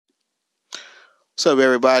What's up,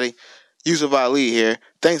 everybody? Yusuf Ali here.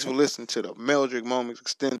 Thanks for listening to the Meldrick Moments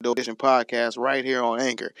Extended Edition podcast right here on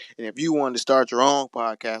Anchor. And if you want to start your own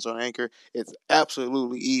podcast on Anchor, it's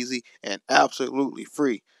absolutely easy and absolutely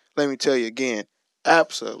free. Let me tell you again,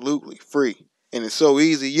 absolutely free. And it's so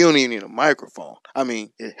easy, you don't even need a microphone. I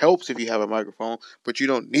mean, it helps if you have a microphone, but you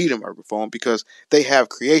don't need a microphone because they have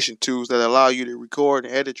creation tools that allow you to record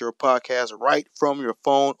and edit your podcast right from your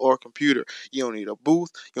phone or computer. You don't need a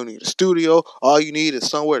booth. You don't need a studio. All you need is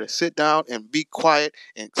somewhere to sit down and be quiet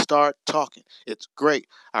and start talking. It's great.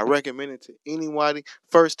 I recommend it to anybody,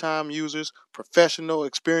 first-time users, professional,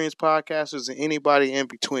 experienced podcasters, and anybody in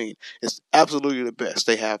between. It's absolutely the best.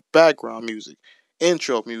 They have background music,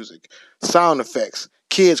 intro music, sound effects,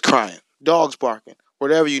 kids crying, dogs barking,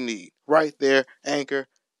 whatever you need. Right there, Anchor.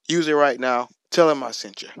 Use it right now. Tell them I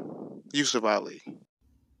sent you. Yusuf Ali.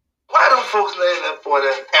 Why don't folks name that boy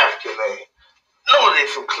that African name? No, they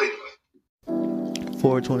from Cleveland.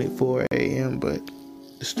 4:24 a.m., but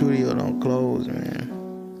the studio don't close, man.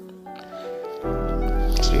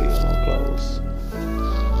 Studio don't close.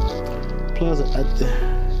 Plus,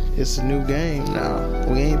 it's a new game now.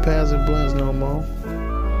 We ain't passing blunts no more.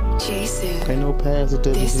 Jason, ain't no passing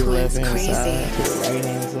to the left hand crazy. side, to the right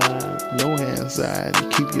hand side, no hand side. You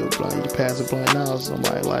keep your blunt. You pass a blunt now,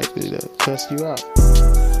 somebody likely to cuss you out.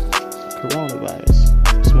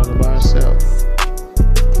 Coronavirus. Smoking by yourself.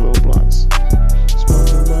 Little blunts.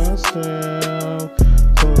 Smoking by yourself.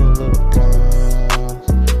 Pull a little blunts.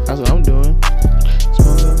 That's what I'm doing.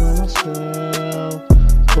 Smoking by myself.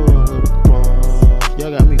 Pull a little blunts.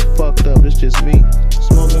 Y'all got me fucked up. It's just me.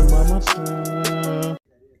 Smoking by myself.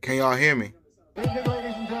 Can y'all hear me? Ladies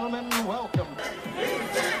and gentlemen, welcome.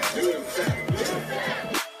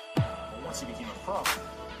 Once he became a pro,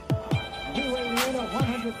 he weighed in at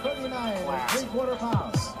 139 and 3/4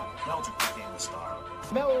 pounds. Meldrick became the star.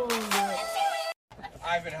 Meldrick.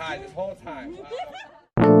 I've been high this whole time.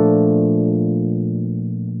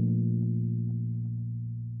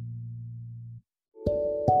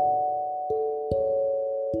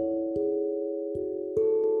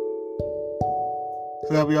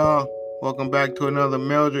 What's up, y'all? Welcome back to another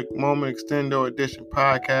Meldrick Moment Extendo Edition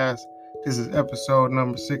podcast. This is episode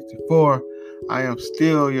number 64. I am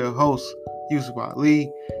still your host, Yusuf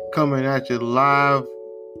Ali, coming at you live.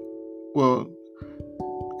 Well,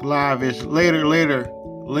 live-ish later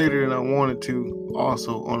than I wanted to.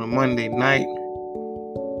 Also on a Monday night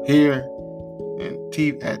here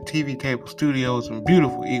at TV Table Studios in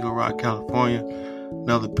beautiful Eagle Rock, California.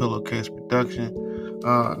 Another Pillowcase production.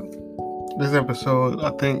 This episode,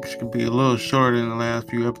 I think, should be a little shorter than the last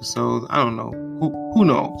few episodes. I don't know. Who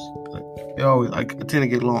knows? They always, I tend to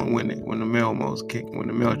get long-winded when the Meldrick kick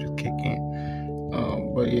in.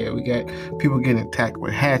 But yeah, we got people getting attacked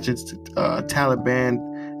with hatchets, Taliban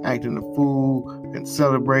acting a fool and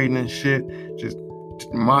celebrating and shit, just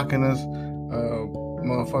mocking us.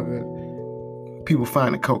 Motherfucker, people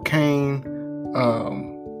finding cocaine.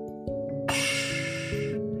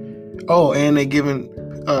 And they giving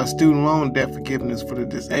student loan debt forgiveness for the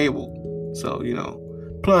disabled. So,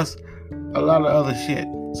 plus a lot of other shit.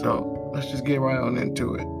 So let's just get right on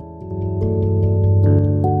into it.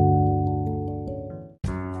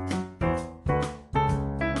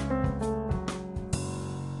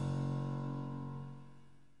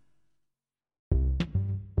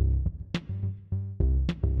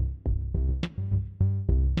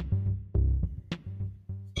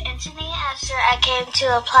 After I came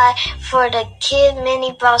to apply for the Kid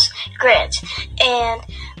Mini Boss grant, and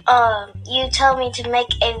you told me to make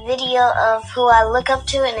a video of who I look up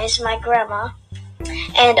to, and it's my grandma.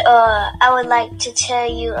 And I would like to tell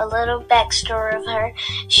you a little backstory of her.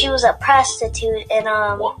 She was a prostitute, and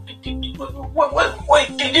Wait,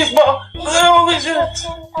 this boy,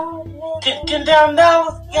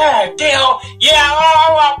 $10,000? God damn. Yeah,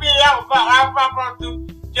 I'll be out.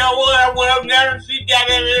 What up, never see that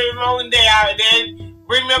every moment day out there.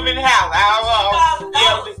 Bring me up in the house.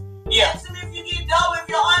 Yeah. If you get dope, if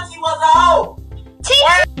your auntie was a hoe.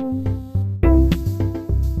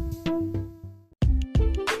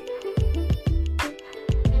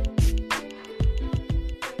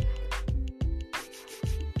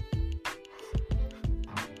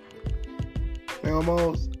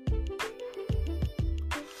 Almost.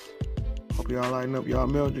 Hope y'all lighten up y'all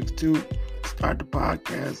Meldricks too. Start the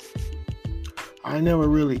podcast. I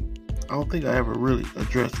don't think I ever really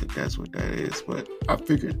addressed it. That's what that is. But I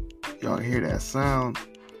figured y'all hear that sound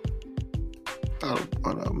on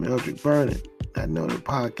a Meldrick Burning. I know the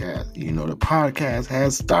podcast. The podcast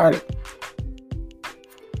has started.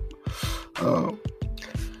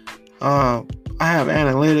 I have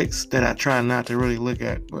analytics that I try not to really look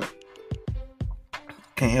at, but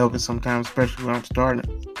can't help it sometimes, especially when I'm starting,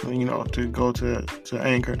 to go to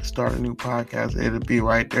Anchor to start a new podcast. It'll be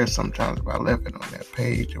right there sometimes if I left it on that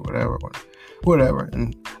page or whatever,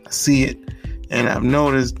 and I see it. And I've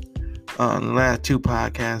noticed on the last 2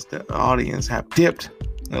 podcasts, the audience have dipped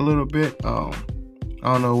a little bit. I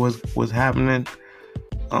don't know what's happening.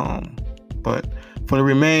 But for the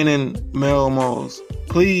remaining Melmos,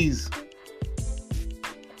 please,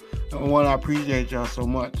 I appreciate y'all so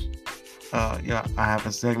much. I have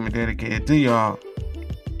a segment dedicated to y'all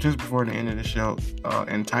just before the end of the show,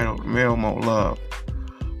 entitled Melmo Love.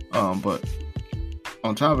 But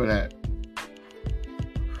on top of that,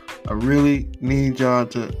 I really need y'all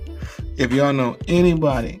to, if y'all know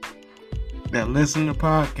anybody that listen to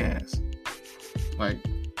podcasts, like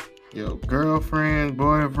your girlfriend,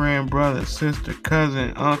 boyfriend, brother, sister,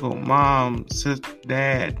 cousin, uncle, mom, sister,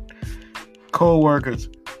 dad, co-workers,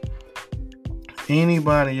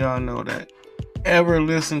 anybody y'all know that ever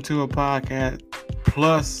listened to a podcast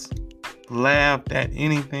plus laughed at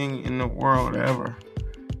anything in the world ever,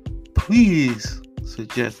 please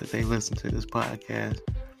suggest that they listen to this podcast.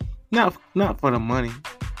 Not for the money.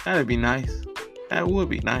 That'd be nice. That would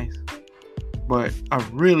be nice. But I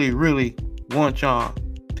really, really want y'all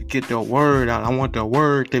to get the word out. I want the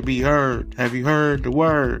word to be heard. Have you heard the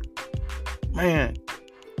word? Man,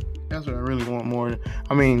 that's what I really want more.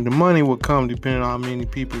 I mean, the money will come depending on how many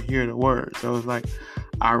people hear the word. So it's like,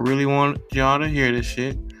 I really want y'all to hear this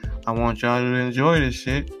shit. I want y'all to enjoy this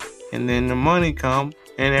shit. And then the money come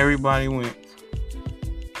and everybody wins.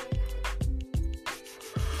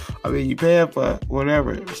 I mean, you paying for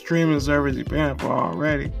whatever streaming service you're paying for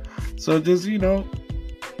already. So just,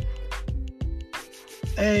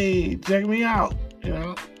 hey, check me out,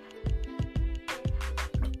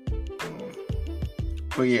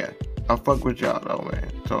 But yeah, I fuck with y'all though,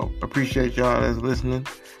 man. So appreciate y'all that's listening.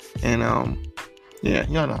 And yeah,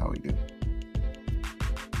 y'all know how we do.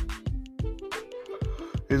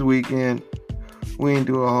 This weekend, we didn't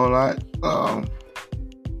do a whole lot.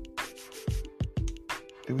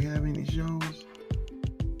 Did we have any shows?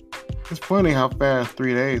 It's funny how fast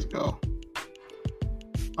 3 days go.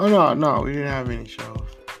 Oh no, we didn't have any shows.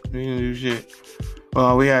 We didn't do shit.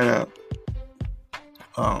 Well, we had a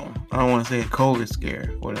I don't want to say a COVID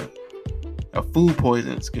scare, but a food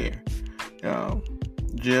poisoning scare.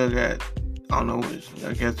 Jill got, I don't know,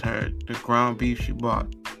 I guess the ground beef she bought,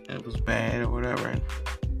 it was bad or whatever,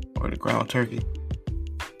 or the ground turkey.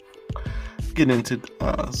 Getting into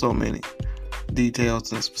so many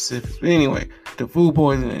details and specifics. But anyway, the food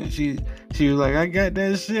poisoning, she was like, I got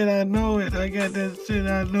that shit, I know it. I've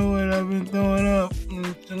been throwing up.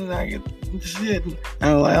 And I get shit. And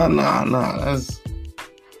I was like, oh, no,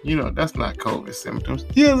 that's not COVID symptoms.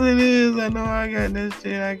 Yes, it is. I know I got that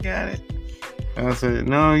shit, I got it. And I said,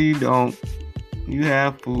 no, you don't. You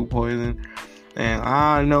have food poisoning. And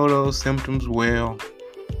I know those symptoms well.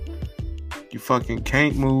 You fucking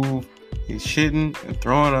can't move. You're shitting and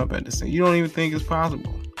throwing up at the same. You don't even think it's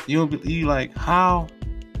possible. You like, how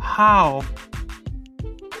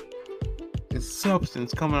is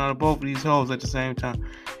substance coming out of both of these holes at the same time?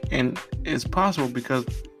 And it's possible because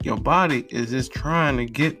your body is just trying to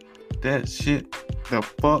get that shit the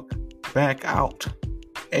fuck back out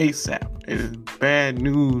ASAP. It is bad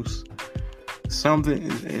news. Something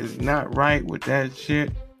is not right with that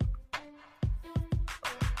shit.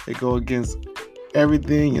 It go against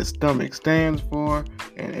everything your stomach stands for,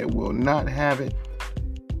 and it will not have it.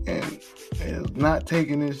 And it is not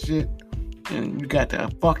taking this shit. And you got to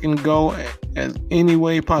fucking go as any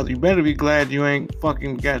way possible. You better be glad you ain't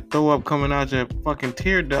fucking got throw up coming out your fucking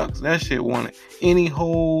tear ducts. That shit wanted any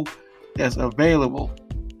hole that's available.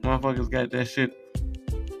 Motherfuckers got that shit.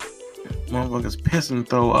 Motherfuckers piss and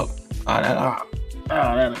throw up.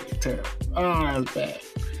 That'd be terrible. Oh, that's bad.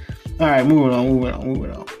 Alright, moving on.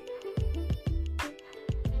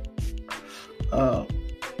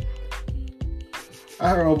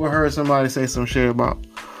 I overheard somebody say some shit about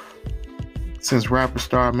since rappers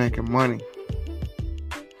started making money,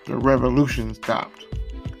 the revolution stopped.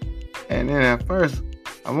 And then at first,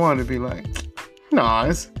 I wanted to be like, no,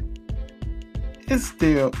 it's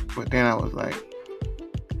still, but then I was like,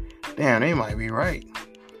 damn, they might be right.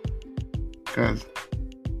 Because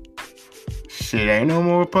shit, ain't no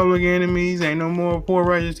more Public Enemies, ain't no more Poor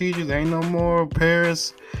Righteous Teachers, ain't no more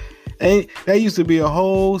Paris. That used to be a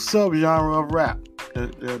whole subgenre of rap,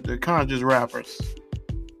 the conscious rappers.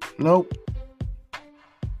 Nope.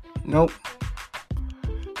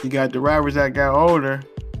 You got the rappers that got older,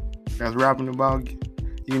 that's rapping about,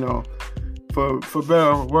 for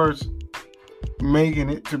better or worse, making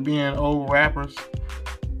it to being old rappers,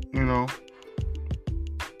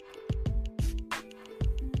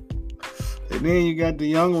 And then you got the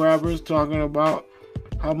young rappers talking about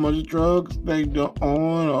how much drugs they do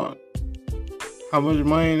on, or how much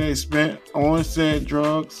money they spent on said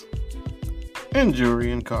drugs, and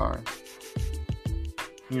jewelry and cars.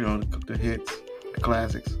 You know, the hits, the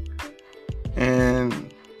classics.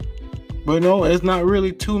 But no, it's not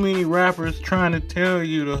really too many rappers trying to tell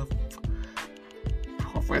you to,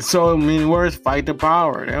 with so many words, fight the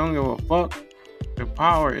power. They don't give a fuck. The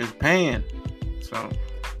power is paying. So,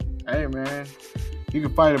 hey man, you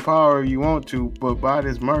can fight the power if you want to, but buy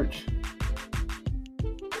this merch.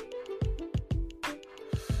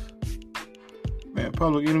 Man,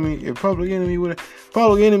 Public Enemy, if Public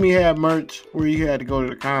Enemy had merch where you had to go to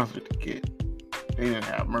the concert to get, they didn't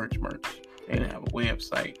have merch. They didn't have a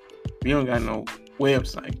website. If you don't got no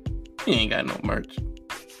website, you ain't got no merch.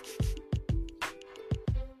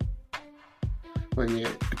 But yeah,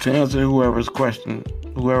 to answer whoever's question,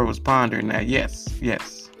 whoever was pondering that, yes.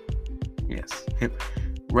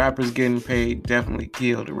 Rappers getting paid definitely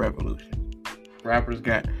killed the revolution. Rappers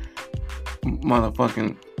got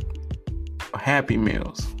motherfucking Happy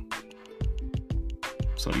Meals.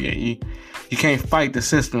 So yeah, you can't fight the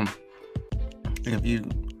system if you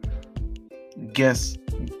guess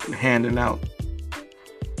handing out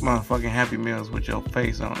motherfucking Happy Meals with your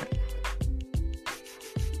face on it.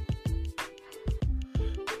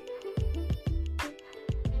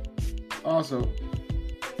 Also,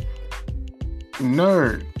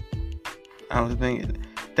 nerd. I was thinking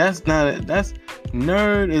that's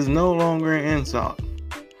nerd is no longer an insult.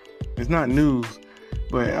 It's not news,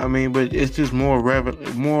 but it's just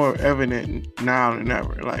more evident now than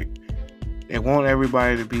ever. Like, they want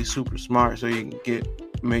everybody to be super smart so you can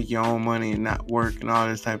make your own money and not work and all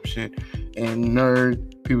this type of shit. And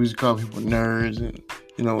people used to call people nerds, and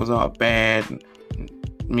it was all bad. And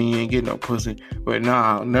you ain't getting no pussy. But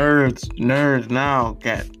nah, nerds now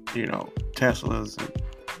got Teslas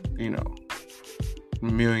and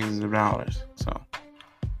millions of dollars. So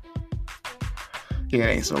yeah,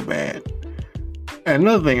 it ain't so bad. And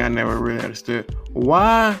another thing I never really understood: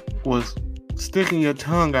 why was sticking your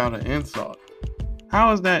tongue out an insult?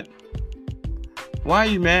 How is that? Why are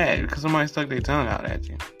you mad because somebody stuck their tongue out at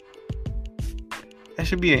you? That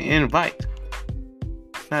should be an invite,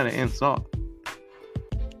 not an insult.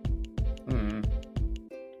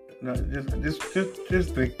 No, just shit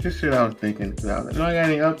I was thinking. Do I got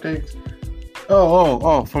any updates?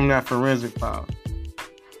 Oh, from that forensic file.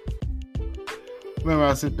 Remember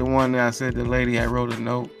I said the one that I said the lady had wrote a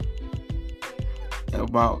note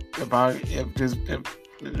about if this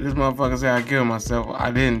motherfucker said I killed myself,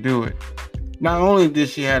 I didn't do it. Not only did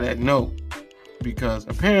she have that note, because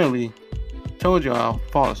apparently, told you I'll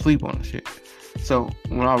fall asleep on the shit. So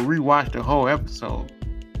when I rewatched the whole episode,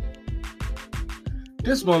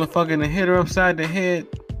 this motherfucker done hit her upside the head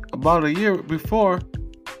about a year before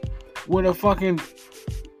with a fucking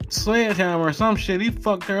sledgehammer or some shit. He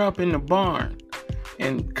fucked her up in the barn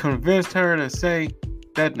and convinced her to say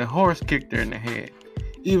that the horse kicked her in the head,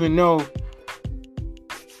 even though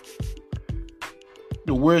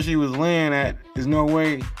where she was laying at is no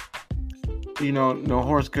way, no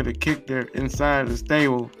horse could have kicked her inside the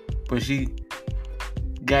stable, but she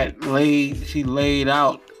laid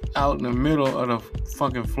out in the middle of the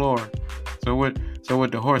fucking floor. So what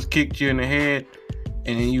the horse kicked you in the head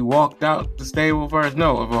and then you walked out the stable first?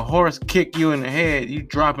 No, if a horse kicked you in the head, you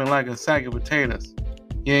dropping like a sack of potatoes.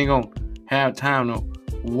 You ain't gonna have time to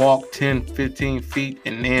walk 10, 15 feet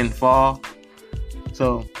and then fall.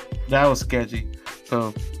 So that was sketchy.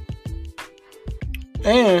 So,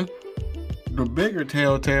 and the bigger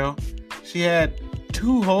telltale, she had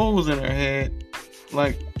 2 holes in her head,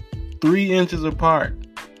 like 3 inches apart.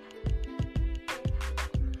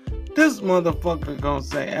 This motherfucker gonna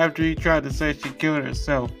say, after he tried to say she killed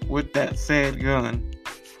herself with that said gun,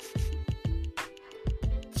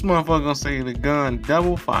 this motherfucker gonna say the gun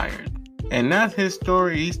double fired. And that's his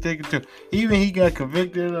story he's sticking to. Even he got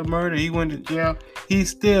convicted of murder, he went to jail, he's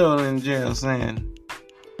still in jail saying,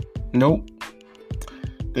 nope,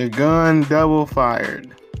 the gun double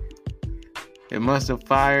fired. It must have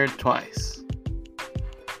fired twice.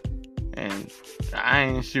 And I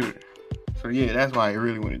ain't shoot her. So yeah, that's why he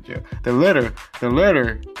really went to jail. The letter,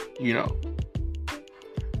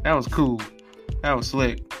 that was cool. That was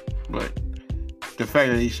slick. But the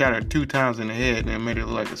fact that he shot her 2 times in the head and made it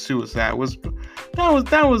look like a suicide was what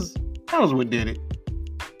did it.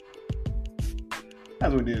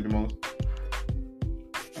 That's what did it the most.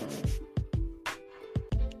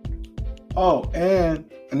 Oh,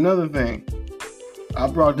 and another thing. I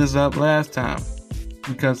brought this up last time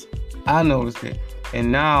because I noticed it.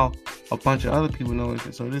 And now a bunch of other people noticed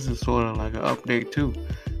it. So this is sort of like an update too.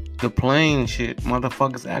 the plane shit.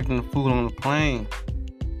 Motherfuckers acting a fool on the plane.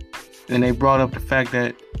 And they brought up the fact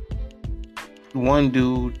that one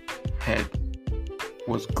dude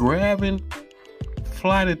was grabbing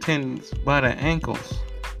flight attendants by the ankles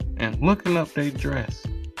and looking up their dress.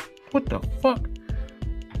 What the fuck?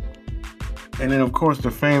 And then, of course,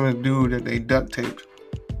 the famous dude that they duct taped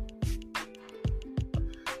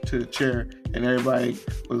to the chair, and everybody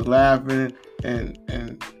was laughing,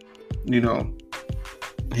 and you know,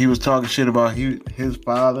 he was talking shit about his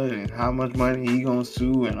father and how much money he gonna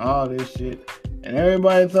sue and all this shit, and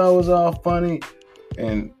everybody thought it was all funny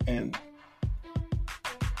and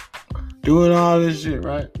doing all this shit,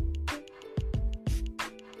 right?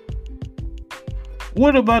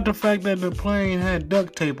 What about the fact that the plane had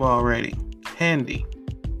duct tape already handy?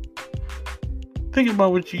 Think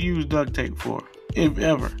about what you use duct tape for, if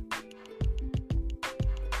ever.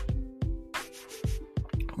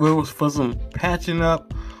 Whether it was for some patching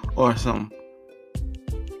up or something.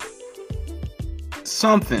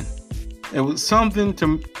 It was something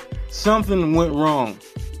went wrong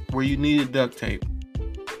where you needed duct tape.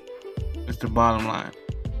 It's the bottom line.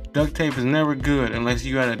 Duct tape is never good unless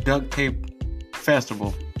you at a duct tape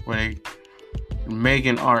festival where they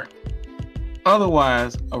making art.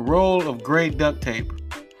 Otherwise, a roll of gray duct tape,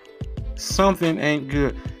 something ain't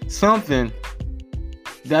good.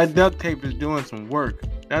 That duct tape is doing some work.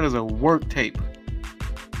 That is a work tape.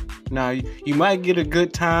 Now, you might get a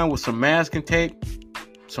good time with some masking tape,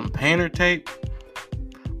 some painter tape,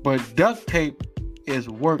 but duct tape is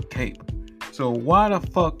work tape. So why the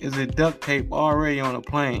fuck is it duct tape already on a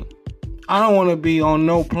plane? I don't want to be on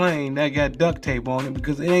no plane that got duct tape on it,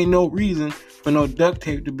 because it ain't no reason for no duct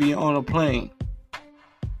tape to be on a plane.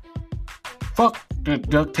 Fuck the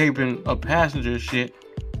duct taping a passenger shit.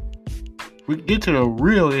 We get to the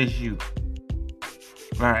real issue.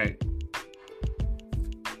 Alright.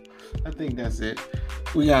 I think that's it.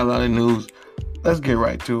 We got a lot of news. Let's get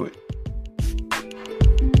right to it.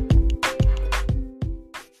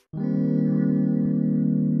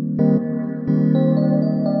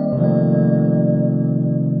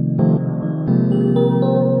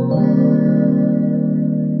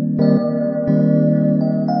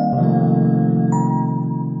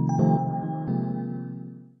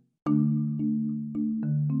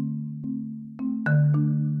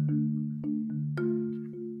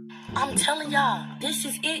 I'm telling y'all, this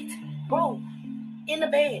is it, bro. In the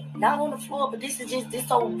bed, not on the floor, but this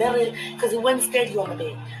so better because it wasn't steady on the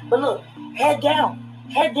bed. But look, head down,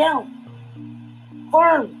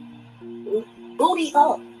 firm, booty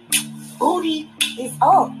up, booty is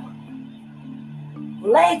up,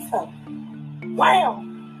 legs up,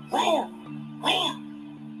 wham, wham,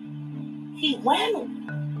 wham. He whamming.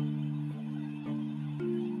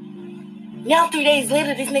 Now 3 days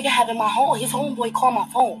later, this nigga having his homeboy call my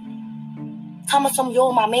phone. Tell me some,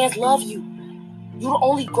 yo, my mans love you. You the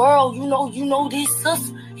only girl, you know this,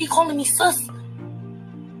 sis. He calling me sis.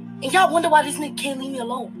 And y'all wonder why this nigga can't leave me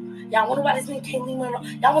alone. Y'all wonder why this nigga can't leave me alone.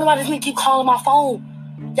 Y'all wonder why this nigga keep calling my phone.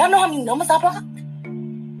 Y'all know how many numbers I blocked?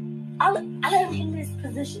 I let him in this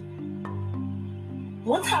position.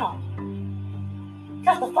 One time.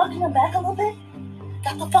 Got the fuck in the back a little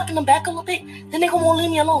bit. The nigga won't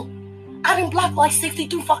leave me alone. I done blocked like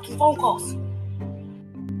 62 fucking phone calls.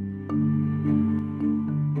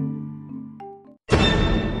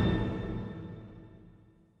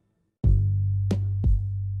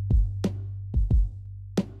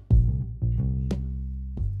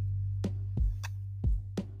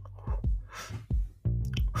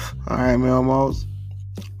 Alright, Melmos.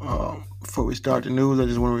 Before we start the news, I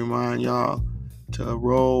just want to remind y'all to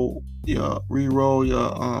re-roll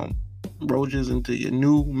your roaches into your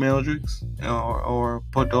new Meldricks, or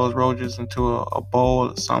put those roaches into a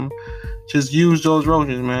bowl or something. Just use those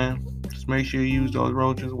roaches, man. Just make sure you use those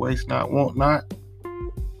roaches. Waste not, want not.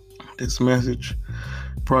 This message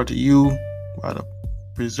brought to you by the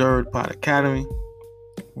Preserved Pot Academy,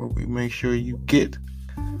 where we make sure you get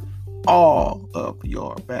all of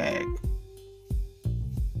your bag.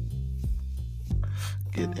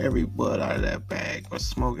 Get every bud out of that bag, or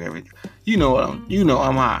smoke everything.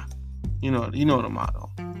 I'm high. You know the motto.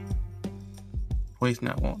 Waste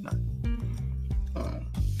not, want not.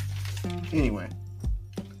 Anyway,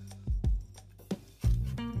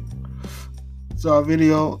 saw a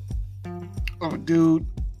video of a dude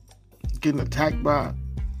getting attacked by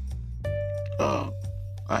an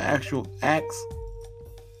actual axe,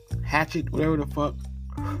 hatchet, whatever the fuck.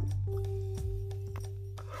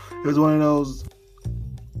 It was one of those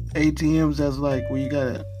ATMs that's like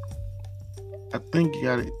where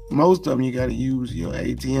most of them you gotta use your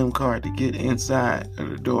ATM card to get inside of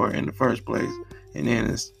the door in the first place, and then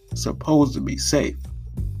it's supposed to be safe.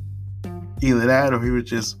 Either that or he was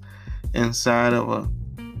just inside of a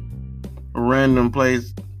random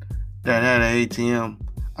place that had an ATM.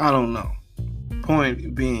 I don't know.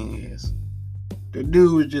 Point being is, the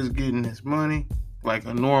dude was just getting his money like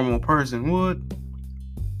a normal person would.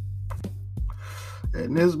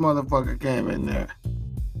 And this motherfucker came in there,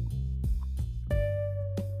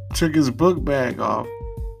 took his book bag off,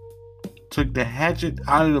 took the hatchet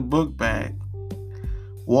out of the book bag,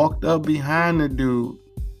 walked up behind the dude,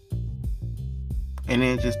 and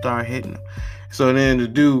then just started hitting him. So then the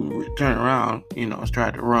dude turned around,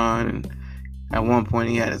 tried to run, and at one point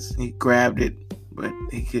he grabbed it, but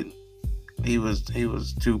he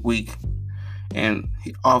was too weak. And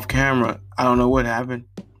off camera, I don't know what happened.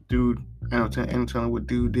 Dude, I don't tell him what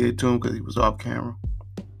dude did to him because he was off camera.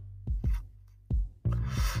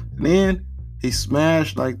 And then he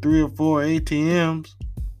smashed like 3 or 4 ATMs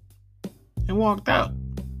and walked out.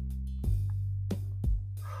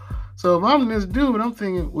 So if I'm this dude, I'm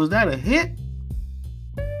thinking, was that a hit?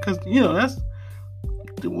 Because that's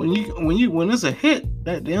when it's a hit,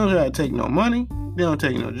 that they don't try to take no money, they don't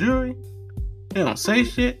take no jewelry, they don't say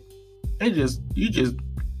shit. You just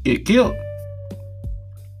get killed.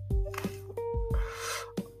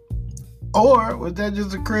 Or was that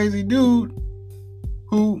just a crazy dude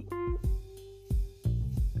who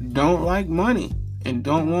don't like money and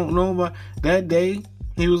don't want nobody? That day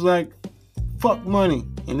he was like, fuck money.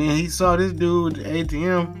 And then he saw this dude at the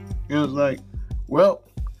ATM and was like, well,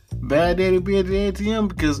 bad day to be at the ATM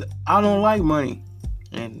because I don't like money.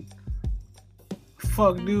 And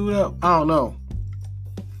fuck dude up. I don't know.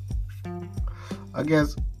 I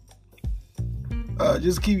guess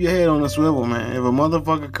just keep your head on the swivel, man. If a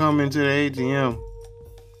motherfucker come into the ATM,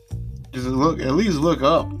 at least look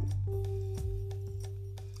up.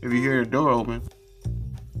 If you hear the door open,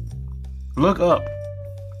 look up.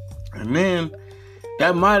 And then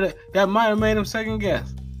that might have made him second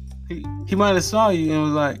guess. He might have saw you and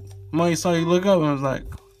was like, he saw you look up and was like,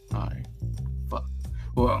 alright, fuck.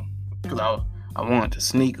 Well, because I wanted to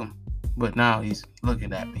sneak him, but now he's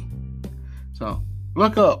looking at me. So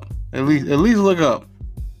look up. At least look up.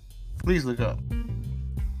 Please look up.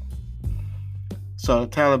 So the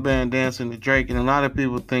Taliban dancing to Drake, and a lot of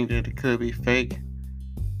people think that it could be fake.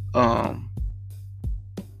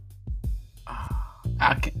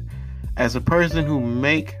 As a person who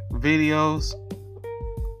make videos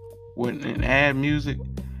and add music,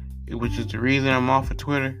 which is the reason I'm off of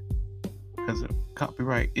Twitter, because of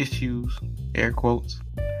copyright issues, air quotes.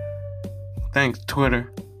 Thanks,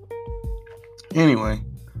 Twitter. Anyway,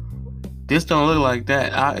 this don't look like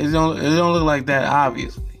that. It don't look like that,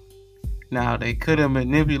 obviously. Now, they could have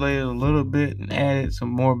manipulated a little bit and added some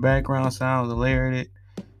more background sounds and layered it,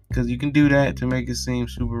 because you can do that to make it seem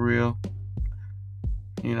super real.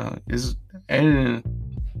 Editing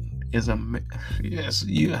is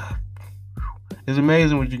it's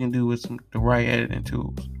amazing what you can do with the right editing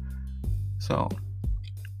tools. So,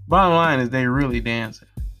 bottom line is they really dancing.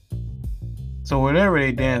 So whatever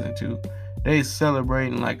they dancing to, they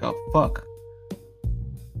celebrating like a fuck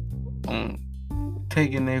on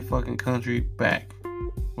taking their fucking country back,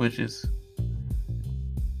 which is,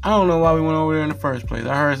 I don't know why we went over there in the first place.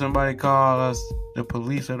 I heard somebody call us the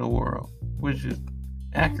police of the world, which is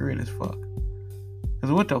accurate as fuck.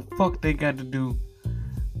 Because what the fuck they got to do?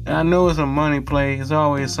 And I know it's a money play. It's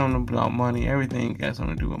always something about money. Everything got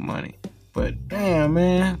something to do with money. But damn,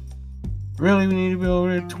 man. Really, we need to be over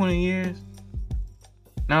there 20 years?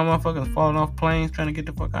 Now motherfuckers falling off planes trying to get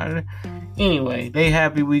the fuck out of there. Anyway, they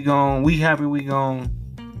happy we gone. We happy we gone.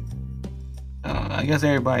 I guess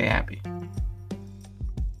everybody happy.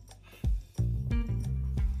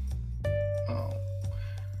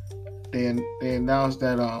 They announced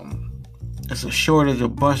that it's a shortage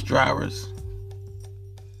of bus drivers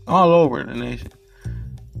all over the nation.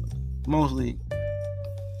 Mostly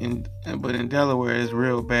but in Delaware it's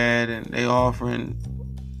real bad, and they offering,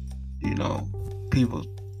 people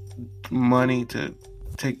money to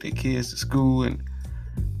take their kids to school, and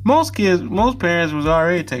most parents was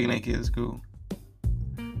already taking their kids to school.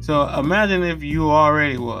 So imagine if you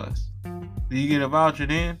already was. Do you get a voucher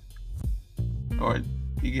then? Or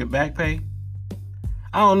you get back pay?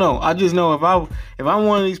 I don't know. I just know if I'm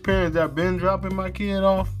one of these parents that been dropping my kid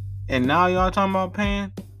off, and now y'all talking about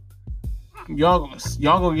paying, y'all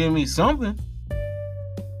gonna give me something,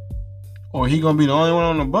 or he gonna be the only one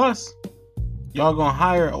on the bus. Y'all gonna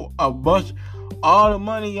hire a bus. All the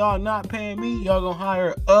money y'all not paying me, y'all gonna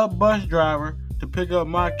hire a bus driver to pick up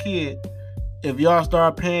my kid. If y'all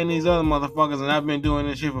start paying these other motherfuckers, and I've been doing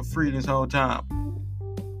this shit for free this whole time.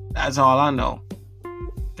 That's all I know.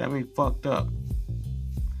 Got me fucked up.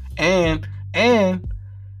 And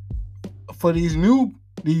for these new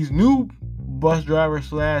bus drivers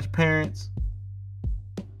 / parents,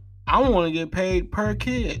 I want to get paid per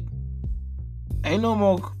kid. Ain't no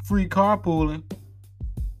more free carpooling.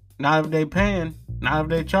 Not if they paying. Not if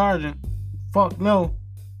they charging. Fuck no.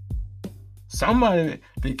 Somebody,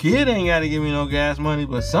 the kid ain't got to give me no gas money,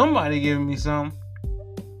 but somebody giving me some.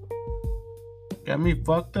 Got me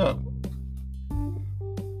fucked up.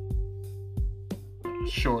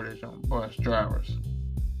 Shortage on bus drivers.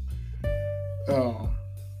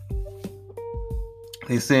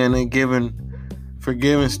 They saying they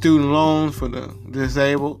forgiving student loans for the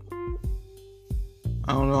disabled.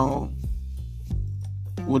 I don't know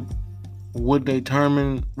what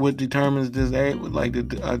determines disabled, like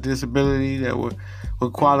a disability that would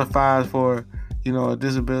qualify for, a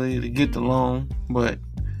disability to get the loan. But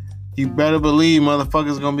you better believe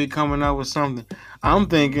motherfuckers gonna be coming out with something. I'm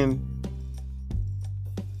thinking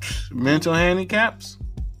mental handicaps.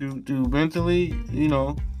 Do mentally,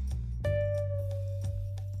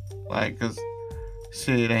 like, cause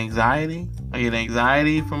shit, anxiety. I get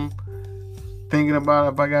anxiety from thinking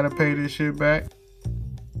about if I gotta pay this shit back.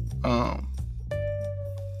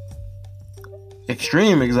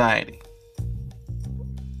 Extreme anxiety.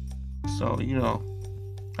 So,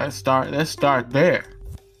 let's start there.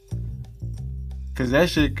 Cause that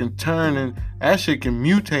shit can that shit can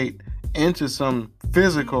mutate into some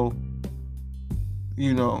physical,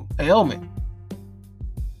 ailment.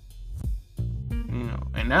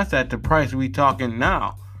 And that's at the price we talking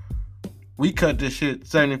now. We cut this shit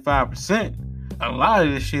 75%. A lot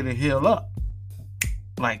of this shit will heal up.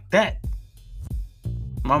 Like that.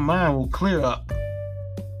 My mind will clear up.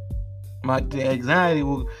 The anxiety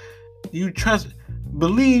will.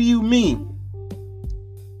 Believe you me.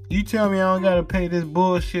 You tell me I don't gotta pay this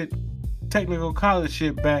bullshit technical college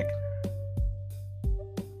shit back.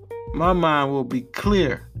 My mind will be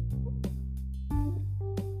clear.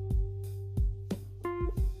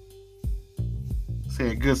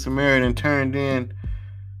 Say a Good Samaritan turned in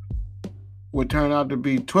would turn out to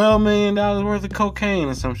be $12 million worth of cocaine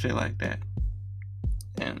or some shit like that.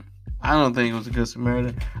 And I don't think it was a Good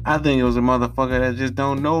Samaritan. I think it was a motherfucker that just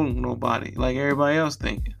don't know nobody like everybody else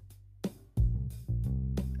thinking.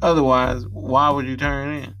 Otherwise, why would you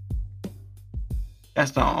turn it in?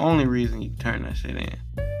 That's the only reason you turn that shit in.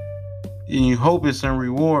 And you hope it's some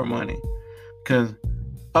reward money. Because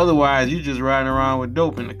otherwise, you just riding around with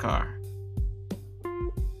dope in the car.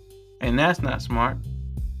 And that's not smart.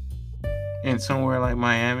 In somewhere like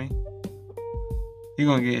Miami, you're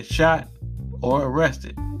going to get shot or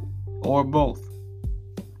arrested. Or both.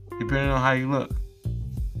 Depending on how you look.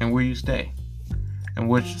 And where you stay. And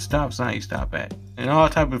which stop sign you stop at. And all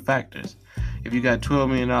type of factors. If you got $12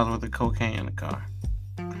 million worth of cocaine in the car.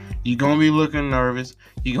 You're going to be looking nervous.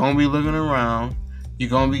 You're going to be looking around. You're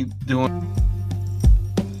going to be doing...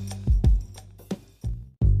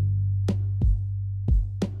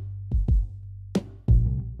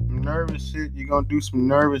 nervous shit. You're going to do some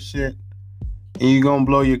nervous shit. And you're going to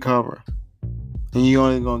blow your cover. And you're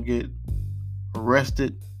only going to get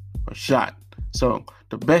arrested or shot. So,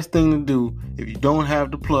 the best thing to do, if you don't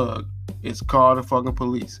have the plug, is call the fucking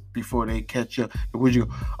police before they catch you. Would you,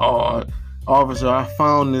 officer, I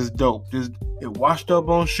found this dope. It washed up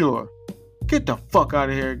on shore. Get the fuck out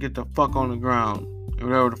of here. Get the fuck on the ground.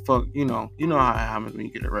 Whatever the fuck, you know how it happens when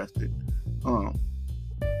you get arrested. A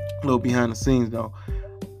little behind the scenes though.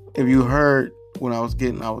 If you heard what I was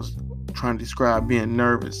trying to describe being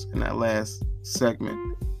nervous in that last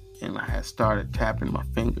segment, and I had started tapping my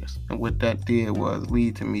fingers, and what that did was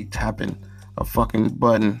lead to me tapping a fucking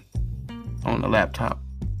button on the laptop,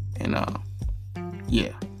 and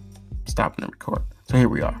stopping the record. So here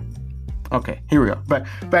we are. Okay, here we are.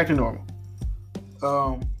 Back to normal.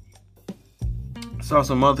 Saw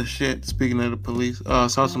some other shit. Speaking of the police, saw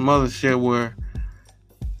some other shit where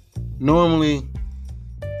normally,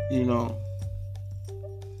 you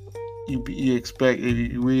expect, if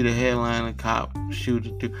you read a headline, a cop shoot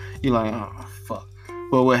a dude, you're like, oh fuck.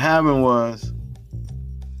 But what happened was,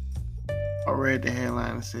 I read the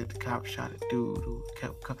headline and said the cop shot a dude who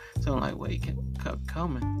kept coming. So I'm like, wait, he kept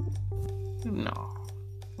coming? No.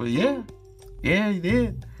 Well, yeah, he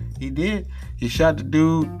did. He shot the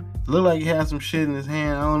dude. Looked like he had some shit in his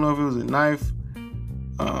hand. I don't know if it was a knife,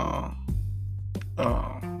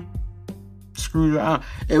 screwdriver.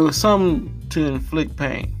 It was something to inflict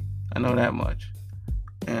pain. I know that much.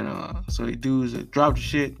 And so the dudes that dropped the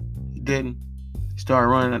shit, he didn't. He started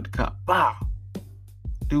running at the cop. Wow.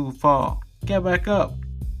 Dude fall. Get back up.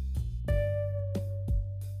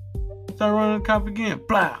 Start running at the cop again.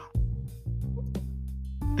 Blah.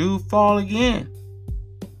 Dude fall again.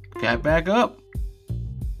 got back up,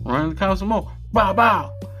 running the cops some more. Bow,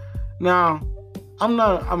 bow. Now,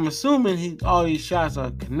 I'm assuming all these shots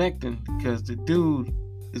are connecting because the dude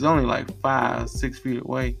is only like 5-6 feet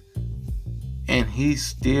away. And he's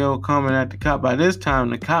still coming at the cop. By this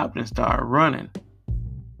time, the cop done started running.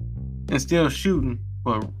 And still shooting,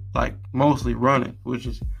 but like mostly running, which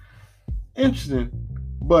is interesting.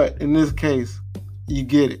 But in this case, you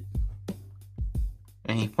get it.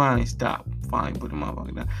 And he finally stopped. Finally put the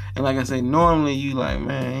motherfucker down. And like I say, normally you like,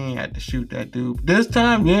 man, he ain't had to shoot that dude. This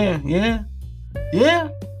time, yeah.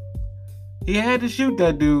 He had to shoot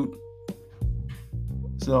that dude.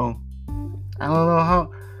 So, I don't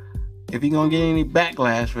know if he gonna get any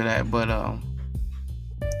backlash for that, but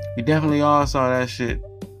we definitely all saw that shit.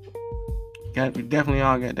 We definitely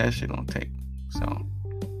all got that shit on tape. So,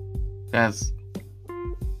 that's,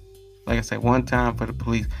 like I said, one time for the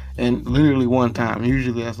police. And literally one time.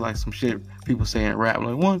 Usually that's like some shit people say in rap.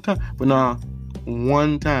 Like, one time. But nah,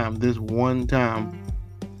 one time. This one time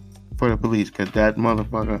for the police. Because that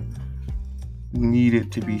motherfucker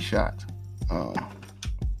needed to be shot.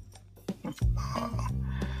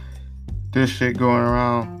 This shit going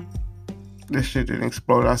around. This shit didn't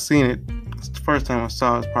explode. I seen it. It's the first time I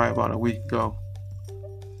saw it was probably about a week ago.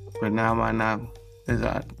 But now by now,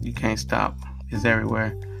 you can't stop. It's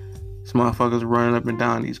everywhere. These motherfuckers running up and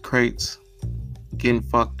down these crates, getting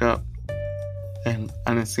fucked up. And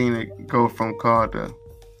I done seen it go from called the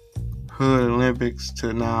Hood Olympics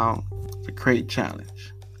to now the Crate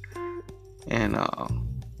Challenge. And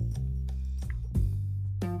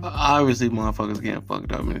obviously motherfuckers getting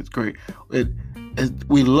fucked up, and it's great.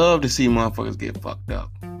 We love to see motherfuckers get fucked up.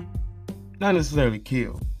 Not necessarily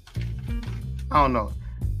killed. I don't know.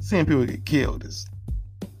 Seeing people get killed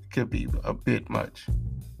could be a bit much.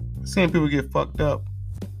 Seeing people get fucked up,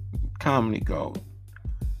 comedy gold.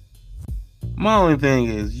 My only thing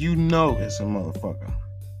is, it's a motherfucker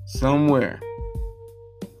somewhere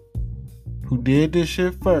who did this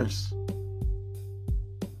shit first.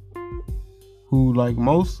 Who, like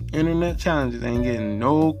most internet challenges, ain't getting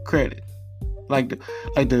no credit. Like the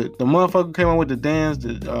motherfucker came out with the dance,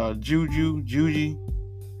 the Juji,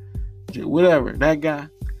 whatever, that guy.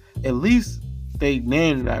 At least they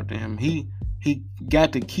named it after him. He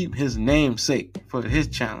got to keep his namesake for his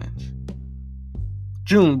challenge.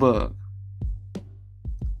 Junebug.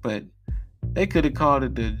 But they could have called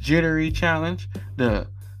it the Jittery Challenge, the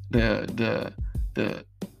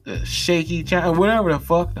Shaky Challenge, whatever the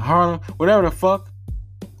fuck, the Harlem, whatever the fuck.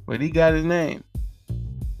 But he got his name.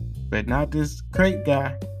 But not this Crate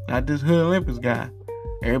guy, not this Hood Olympics guy.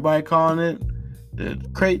 Everybody calling it the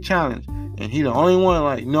Crate Challenge. And he the only one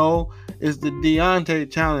like, no, it's the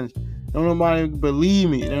Deontay Challenge. Don't nobody believe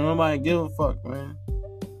me. Don't nobody give a fuck, man.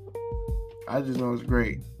 I just know it's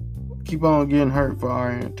great. Keep on getting hurt for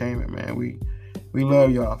our entertainment, man. We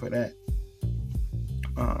love y'all for that.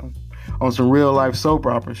 On some real life soap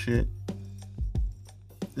opera shit,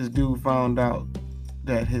 this dude found out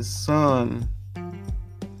that his son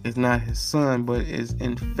is not his son, but is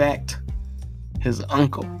in fact his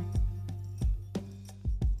uncle.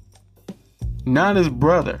 Not his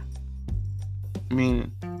brother.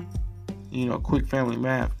 Meaning, quick family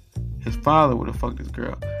math. His father would have fucked this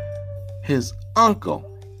girl. His uncle.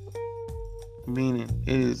 Meaning,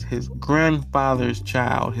 it is his grandfather's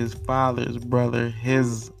child, his father's brother,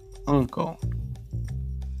 his uncle.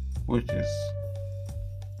 Which is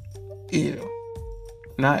ill.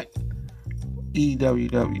 Not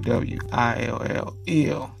EWWWILL.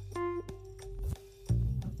 Ill.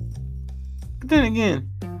 But then again,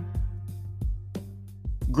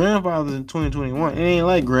 grandfathers in 2021, it ain't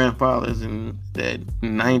like grandfathers in the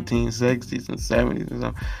 1960s and 70s and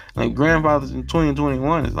stuff. Like grandfathers in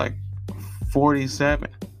 2021 is like 47.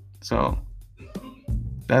 So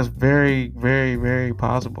that's very, very, very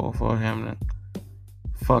possible for him to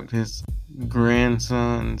fuck his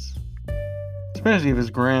grandsons, especially if his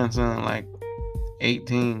grandson like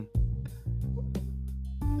 18,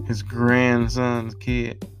 his grandson's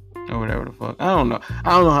kid or whatever the fuck. I don't know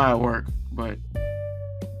how it works, but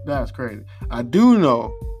that's crazy. I do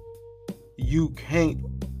know you can't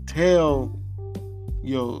tell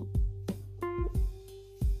your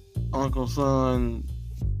uncle, son,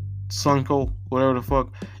 Sunko, whatever the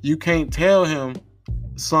fuck. You can't tell him,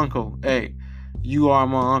 Sunko, hey, you are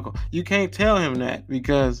my uncle. You can't tell him that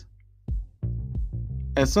because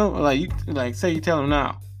at some say you tell him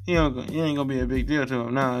now, he ain't gonna be a big deal to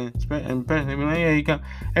him now. And especially like, yeah,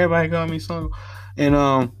 everybody call me Sunko,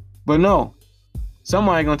 and but no.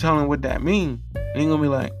 Somebody gonna tell him what that mean. And he gonna be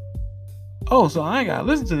like, oh, so I ain't gotta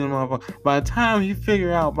listen to them motherfucker. By the time he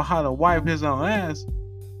figure out how to wipe his own ass,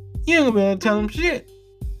 you ain't gonna be able to tell him shit.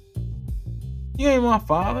 You ain't my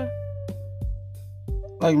father.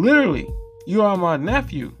 Like, literally, you are my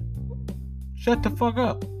nephew. Shut the fuck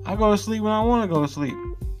up. I go to sleep when I want to go to sleep.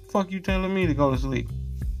 Fuck you telling me to go to sleep.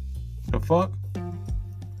 The fuck?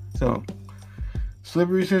 So,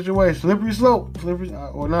 slippery situation. Slippery slope.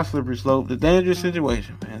 Well, not slippery slope. The dangerous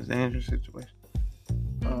situation, man. It's a dangerous situation.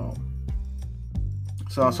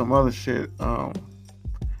 Saw some other shit.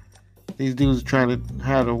 These dudes are trying to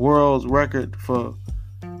have the world's record for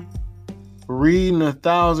reading a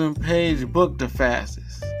 1,000-page book the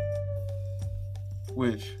fastest.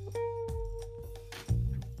 Which,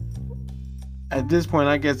 at this point,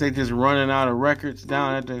 I guess they just running out of records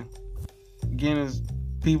down at the Guinness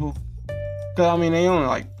people. Cause I mean, they only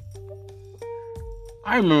like,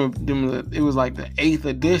 I remember them. It was like the 8th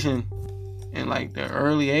edition in like the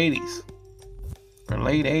early 80s or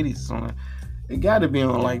late 80s. Something. It got to be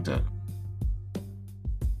on like the,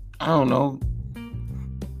 I don't know,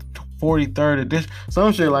 43rd edition,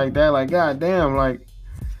 some shit like that. Like, goddamn, like,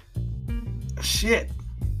 shit.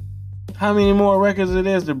 How many more records it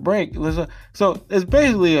is to break? So it's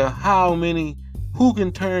basically who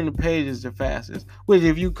can turn the pages the fastest. Which,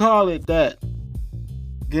 if you call it that,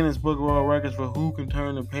 Guinness Book of World Records for who can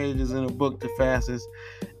turn the pages in a book the fastest,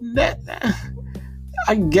 that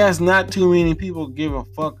I guess not too many people give a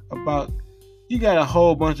fuck about. You got a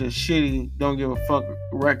whole bunch of shitty don't give a fuck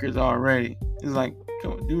records already. It's like,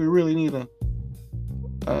 do we really need a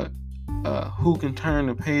who can turn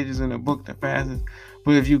the pages in a book the fastest?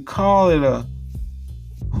 But if you call it a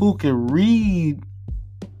who can read,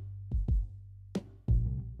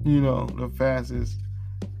 the fastest,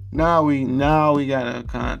 now we got a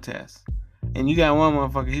contest. And you got one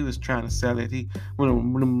motherfucker, he was trying to sell it. He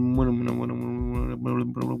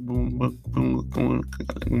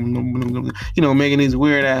making these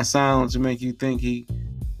weird ass sounds to make you think he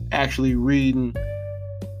actually reading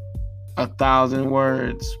 1,000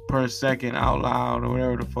 words per second out loud or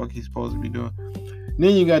whatever the fuck he's supposed to be doing. And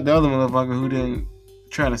then you got the other motherfucker who didn't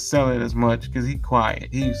try to sell it as much because he quiet.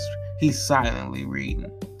 He's silently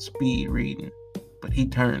reading, speed reading, but he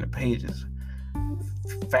turned the pages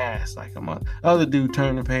fast like a mother. Other dude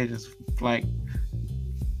turned the pages like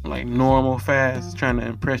normal fast, trying to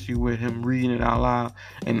impress you with him reading it out loud,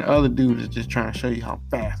 and the other dude is just trying to show you how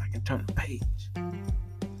fast I can turn the page.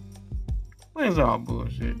 Well, it's all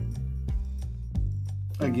bullshit.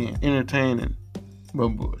 Again, entertaining, but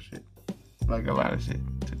bullshit. Like a lot of shit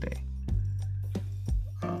today.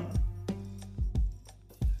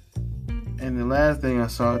 And the last thing I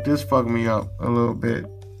saw, this fucked me up a little bit.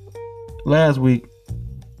 Last week,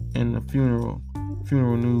 in the funeral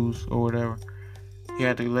news or whatever, he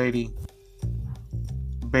had the lady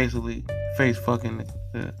basically face fucking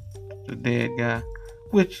the dead guy,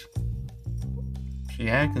 which she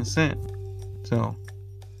had consent. So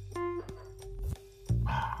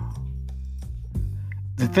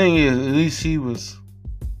the thing is, at least she was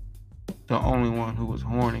the only one who was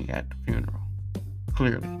horny at the funeral.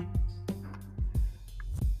 Clearly.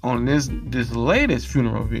 On this latest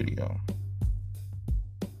funeral video,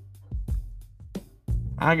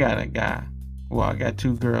 I got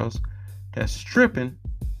two girls that's stripping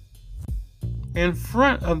in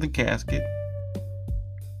front of the casket.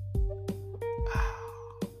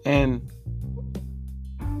 And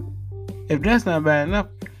if that's not bad enough,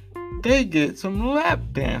 they get some lap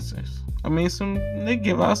dancers. They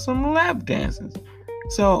give out some lap dances.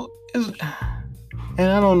 So and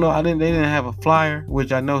I don't know, they didn't have a flyer,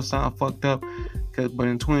 which I know sound fucked up, but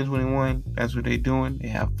in 2021, that's what they doing. They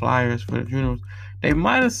have flyers for the funerals. They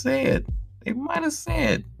might have said,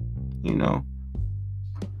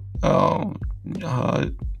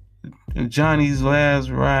 Johnny's last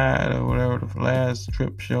ride or whatever, the last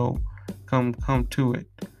trip show, come to it.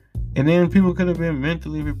 And then people could have been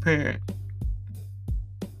mentally prepared.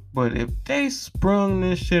 But if they sprung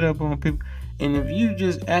this shit up on people, and if you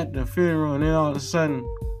just at the funeral and then all of a sudden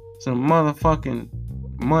some motherfucking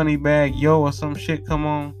Moneybag Yo or some shit come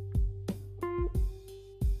on,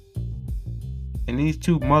 and these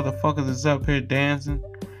two motherfuckers is up here dancing,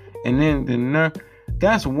 and then the nerve,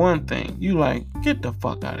 that's one thing. You like, get the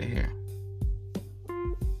fuck out of here.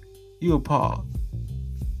 You appalled.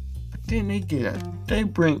 But then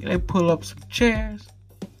they pull up some chairs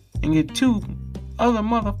and get two other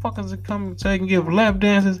motherfuckers to come so they can give lap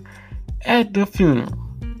dances at the funeral.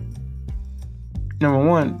 Number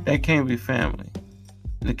one, they can't be family.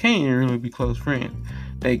 They can't even really be close friends.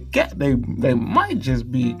 They might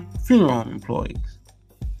just be funeral home employees.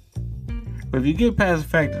 But if you get past the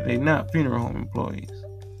fact that they're not funeral home employees,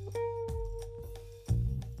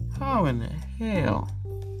 how in the hell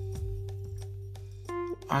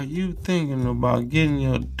are you thinking about getting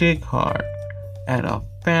your dick hard at a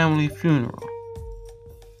family funeral.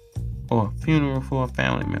 Or a funeral for a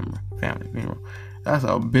family member. Family funeral. That's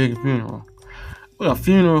a big funeral. But a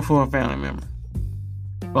funeral for a family member.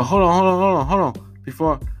 But hold on.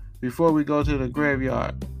 Before we go to the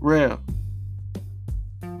graveyard, Rev,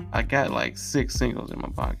 I got like 6 singles in my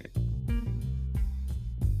pocket.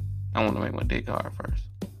 I want to make my dick hard first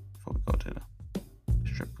before we go to the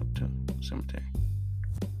strip club to the cemetery.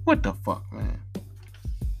 What the fuck, man?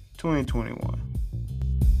 2021.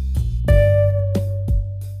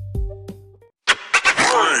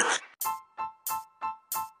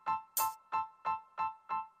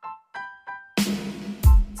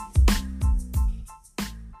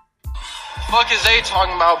 Fuck is they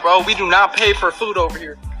talking about, bro? We do not pay for food over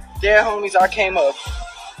here. Yeah, homies, I came up.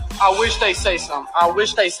 I wish they say something.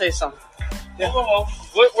 Yeah.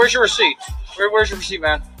 Where's your receipt? Where's your receipt,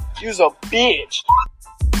 man? You's a bitch.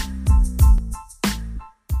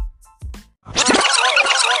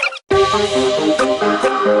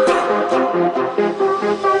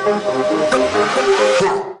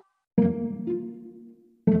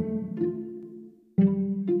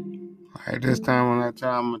 Alright, this time on that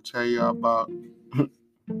time, I'm gonna tell you about.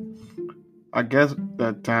 I guess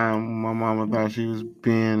that time my mama thought she was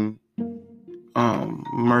being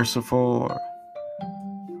merciful or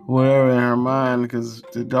whatever in her mind because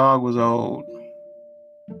the dog was old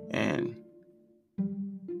and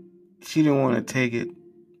she didn't want to take it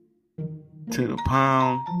to the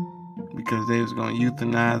pound because they was gonna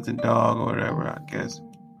euthanize the dog or whatever, I guess.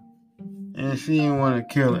 And she didn't want to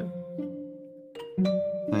kill it.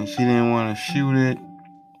 And she didn't want to shoot it.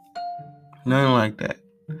 Nothing like that.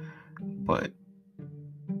 But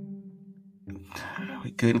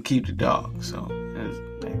we couldn't keep the dog, so there's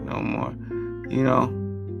like no more, you know.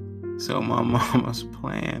 So my mama's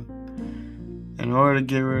plan, in order to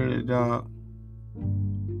get rid of the dog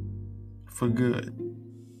for good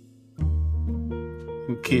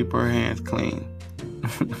and keep her hands clean,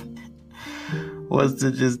 was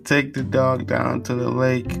to just take the dog down to the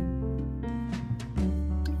lake,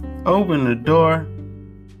 open the door,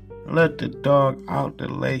 let the dog out the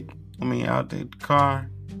lake, out the car,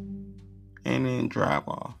 and then drive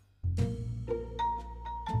off.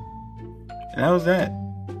 And that was that.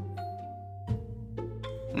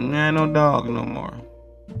 Nah, no dog no more.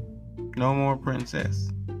 No more princess.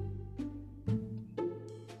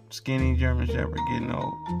 Skinny German Shepherd getting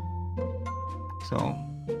old. So,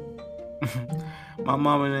 my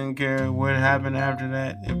mama didn't care what happened after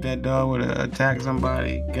that. If that dog would have attacked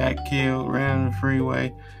somebody, got killed, ran on the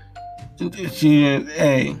freeway, she didn't.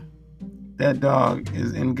 Hey, that dog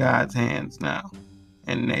is in God's hands now,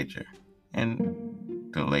 and nature, and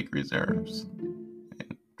the lake reserves,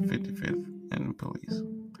 and 55th, and the police.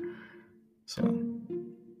 So,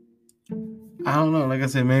 I don't know. Like I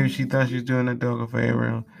said, maybe she thought she was doing that dog a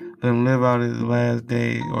favor. Let him live out his last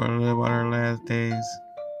days, or live out her last days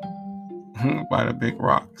by the big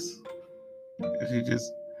rocks. She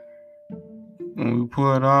just, when we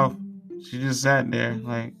pulled off, she just sat there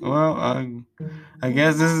like, well, I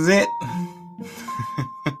guess this is it.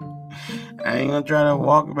 I ain't gonna try to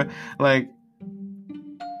walk back. Like,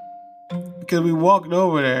 because we walked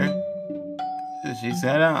over there, and she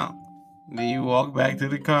sat down. Then you walk back to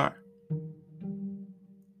the car.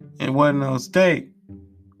 It wasn't no stay.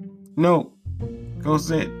 No, go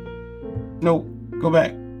sit. No, go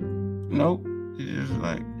back. Nope. She just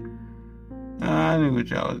like, I knew what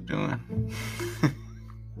y'all was doing.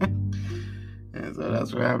 And so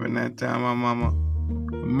that's what happened that time. My mama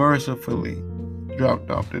mercifully dropped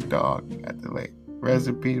off the dog at the lake. Rest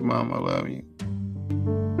in peace, Mama. I love you.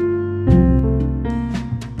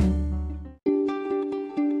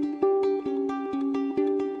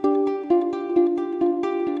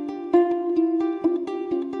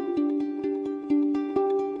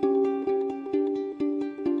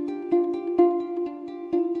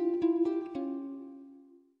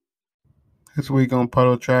 This week on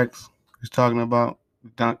Puddle Tracks, he's talking about the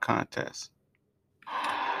dunk contest.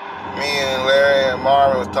 Me and Larry and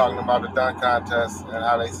Marvin was talking about the dunk contest and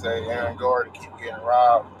how they say Aaron Gordon keep getting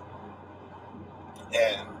robbed.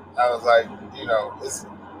 And I was like,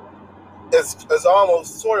 it's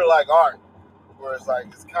almost sort of like art, where it's like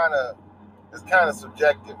it's kind of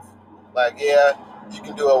subjective. Like, yeah, you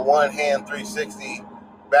can do a one-hand 360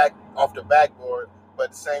 back off the backboard, but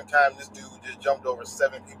at the same time, this dude just jumped over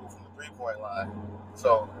 7 people from the three-point line.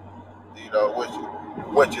 So,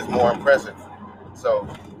 which is more impressive. So,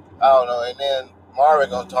 I don't know. And then Marvin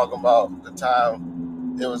gonna talk about the time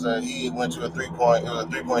he went to a three-point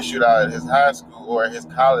shootout at his high school or at his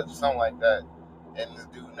college or something like that, and this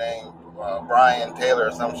dude named Brian Taylor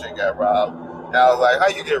or some shit got robbed. And I was like, how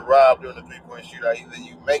you get robbed during the 3-point shootout? Either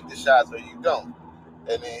you make the shots or you don't.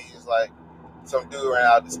 And then he's like, some dude ran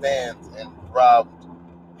out the stands and robbed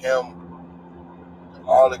him,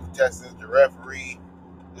 all the contestants, the referee.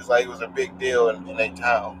 It's like it was a big deal in their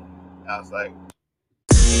town. And I was like,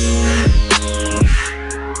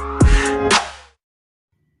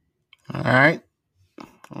 all right.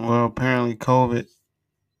 Well, apparently COVID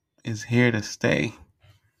is here to stay.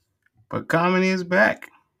 But comedy is back.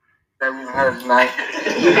 That we heard tonight.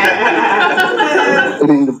 And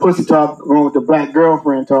then the pussy talk going with the black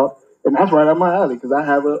girlfriend talk. And that's right up my alley, because I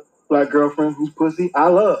have a black girlfriend whose pussy I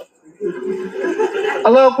love. I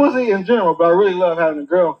love pussy in general, but I really love having a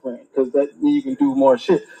girlfriend, because that means you can do more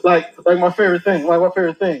shit. Like my favorite thing.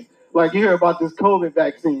 Like you hear about this COVID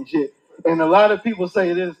vaccine shit. And a lot of people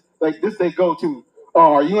say this, like this they go to.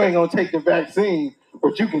 Oh, you ain't gonna take the vaccine,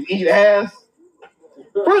 but you can eat ass.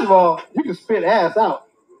 First of all, you can spit ass out.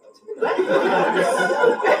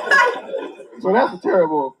 So that's a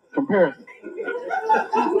terrible comparison.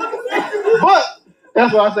 But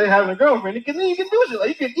that's why I say having a girlfriend, you can do shit. Like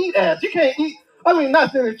you can eat ass. You can't eat. I mean,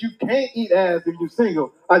 not saying that you can't eat ass if you're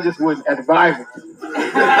single. I just wouldn't advise it. It's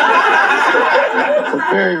a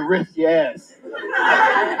very risky ass.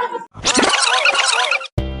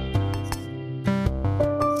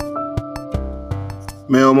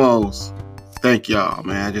 Melmos, thank y'all,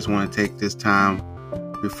 man. I just want to take this time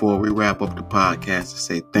before we wrap up the podcast to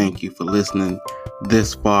say thank you for listening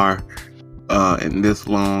this far and this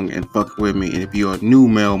long and fucking with me. And if you're a new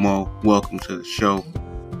Melmo, welcome to the show.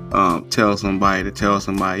 Tell somebody to tell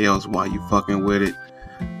somebody else while you fucking with it.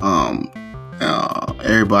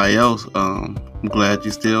 Everybody else, I'm glad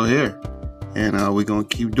you're still here. And we're going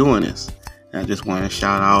to keep doing this. And I just want to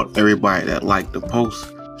shout out everybody that liked the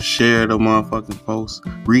post, share the motherfucking post,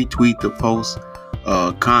 retweet the post,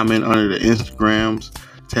 comment under the Instagrams,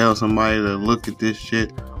 tell somebody to look at this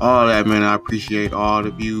shit. All that, man. I appreciate all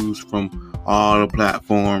the views from all the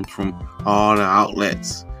platforms, from all the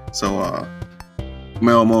outlets. So,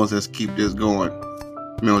 Melmos, let's keep this going.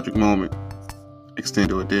 Meldrick Moment,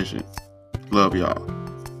 Extended Edition. Love y'all.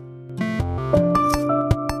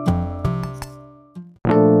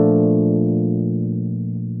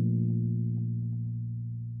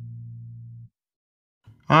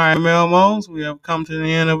 Alright, Melmos, we have come to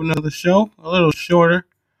the end of another show. A little shorter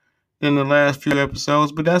than the last few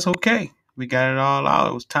episodes, but that's okay. We got it all out.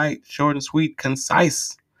 It was tight, short and sweet,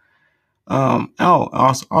 concise.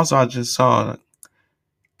 Also, I just saw the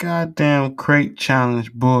goddamn crate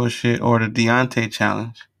challenge bullshit, or the Deontay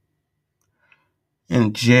challenge,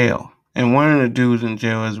 in jail. And one of the dudes in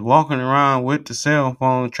jail is walking around with the cell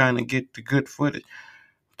phone trying to get the good footage.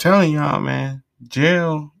 I'm telling y'all, man,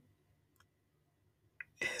 jail,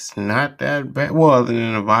 it's not that bad. Well, other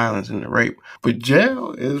than the violence and the rape. But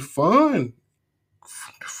jail is fun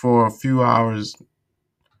for a few hours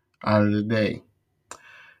out of the day.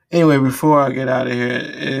 Anyway, before I get out of here,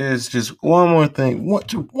 it's just one more thing.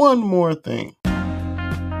 One more thing. The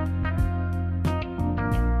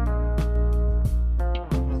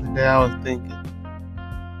other day I was thinking,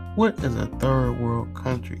 what is a third world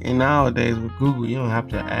country? And nowadays with Google, you don't have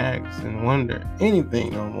to ask and wonder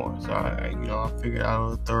anything no more. So I figured out it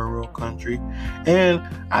was a third world country. And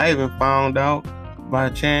I even found out by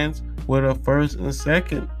chance what a first and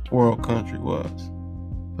second world country was.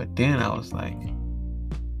 But then I was like,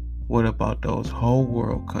 what about those whole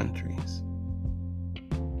world countries?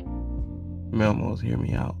 Melmos, hear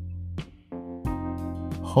me out.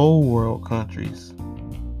 Whole world countries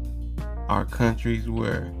are countries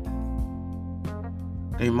where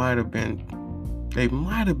they might have been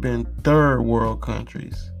third world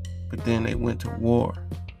countries, but then they went to war,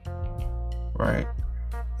 right?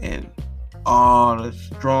 And all the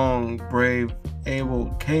strong, brave,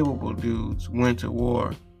 capable dudes went to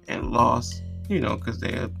war and lost, because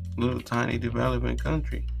they're a little tiny developing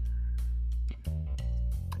country.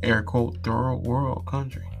 Air quote, third world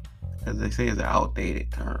country. As they say, it's an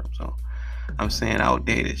outdated term, so I'm saying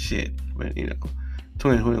outdated shit. But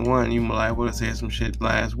 2021, you might would have said some shit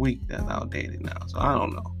last week that's outdated now. So I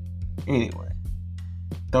don't know. Anyway,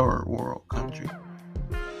 third world country.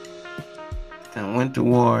 And went to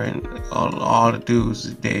war, and all the dudes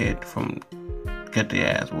is dead from get their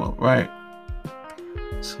ass whooped, right?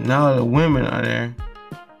 So now the women are there.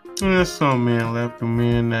 And there's some men left, the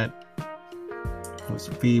men that was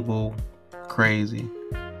feeble, crazy,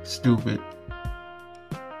 stupid,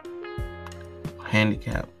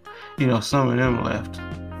 handicapped. Some of them left.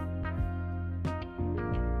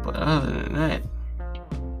 But other than that,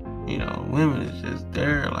 women is just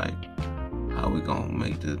there like, how we gonna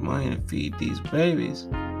make this money to feed these babies?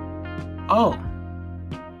 Oh,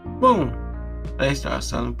 boom, they start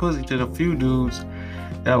selling pussy to the few dudes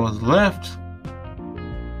that was left.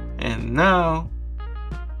 And now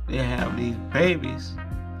they have these babies,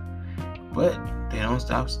 but they don't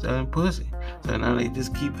stop selling pussy. So now they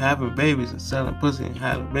just keep having babies and selling pussy and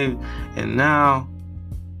having babies. And now,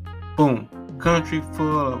 boom, country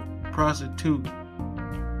full of prostitute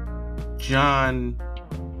John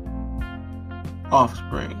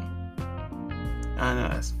offspring. I know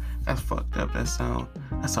that's fucked up. That's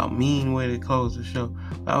a mean way to close the show.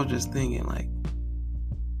 But I was just thinking, like,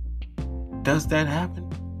 does that happen?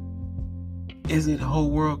 Is it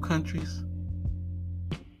whole world countries?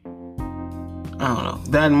 I don't know.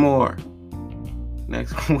 That and more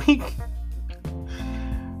next week.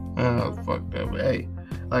 Oh, fucked up. Hey,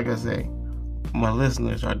 like I say, my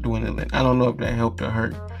listeners are dwindling. I don't know if that helped or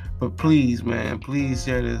hurt. But please, man, please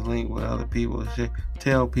share this link with other people.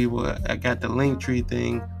 Tell people I got the Linktree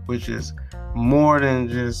thing, which is more than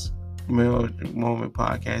just Meldrick Moment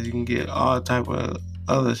Podcast. You can get all type of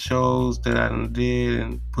other shows that I did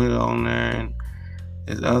and put on there. And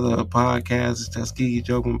there's other podcasts. It's Tuskegee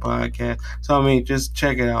Joking Podcast. So, I mean, just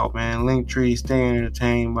check it out, man. Linktree. Stay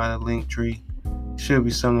entertained by the Linktree. Should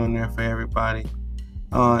be something on there for everybody.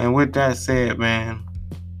 And with that said, man,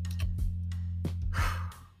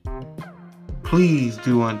 please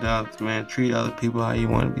do unto others, man. Treat other people how you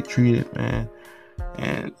want to be treated, man.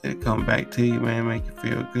 And it come back to you, man. Make you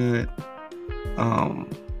feel good.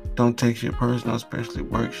 Don't take shit personal, especially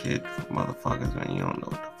work shit for motherfuckers, man. You don't know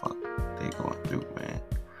what the fuck they going through, man.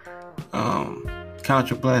 Count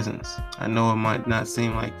your blessings. I know it might not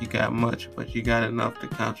seem like you got much, but you got enough to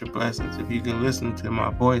count your blessings. If you can listen to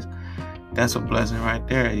my voice, that's a blessing right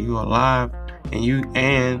there. You alive, and you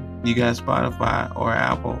got Spotify or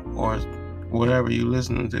Apple or whatever you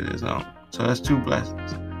listening to this on. So that's 2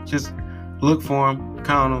 blessings. Just look for them,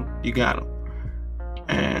 count them, you got them.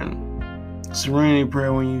 And serenity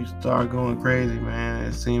prayer when you start going crazy, man.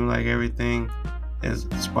 It seems like everything is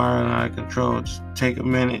spiraling out of control. Just take a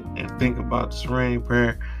minute and think about the serenity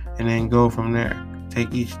prayer and then go from there.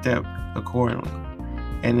 Take each step accordingly.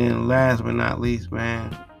 And then last but not least,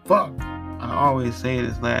 man, fuck. I always say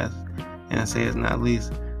this last and I say it's not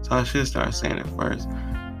least. So I should start saying it first.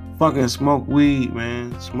 Fucking smoke weed,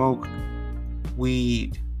 man. Smoke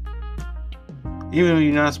weed. Even if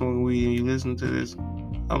you're not smoking weed and you listen to this,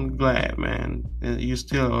 I'm glad, man. You're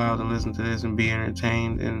still allowed to listen to this and be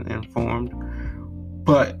entertained and informed.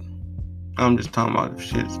 But I'm just talking about if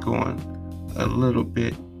shit's going a little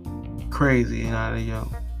bit crazy and out of your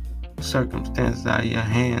circumstances, out of your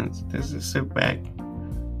hands. Just sit back,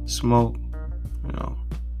 smoke,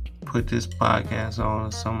 put this podcast on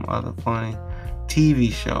or some other funny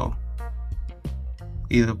TV show.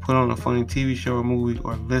 Either put on a funny TV show or movie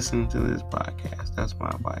or listen to this podcast. That's my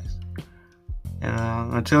advice.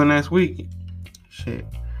 And until next week, shit.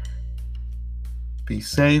 Be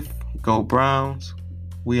safe. Go Browns.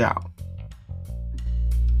 We out.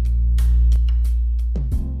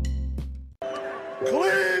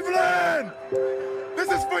 Cleveland!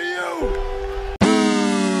 This is for you!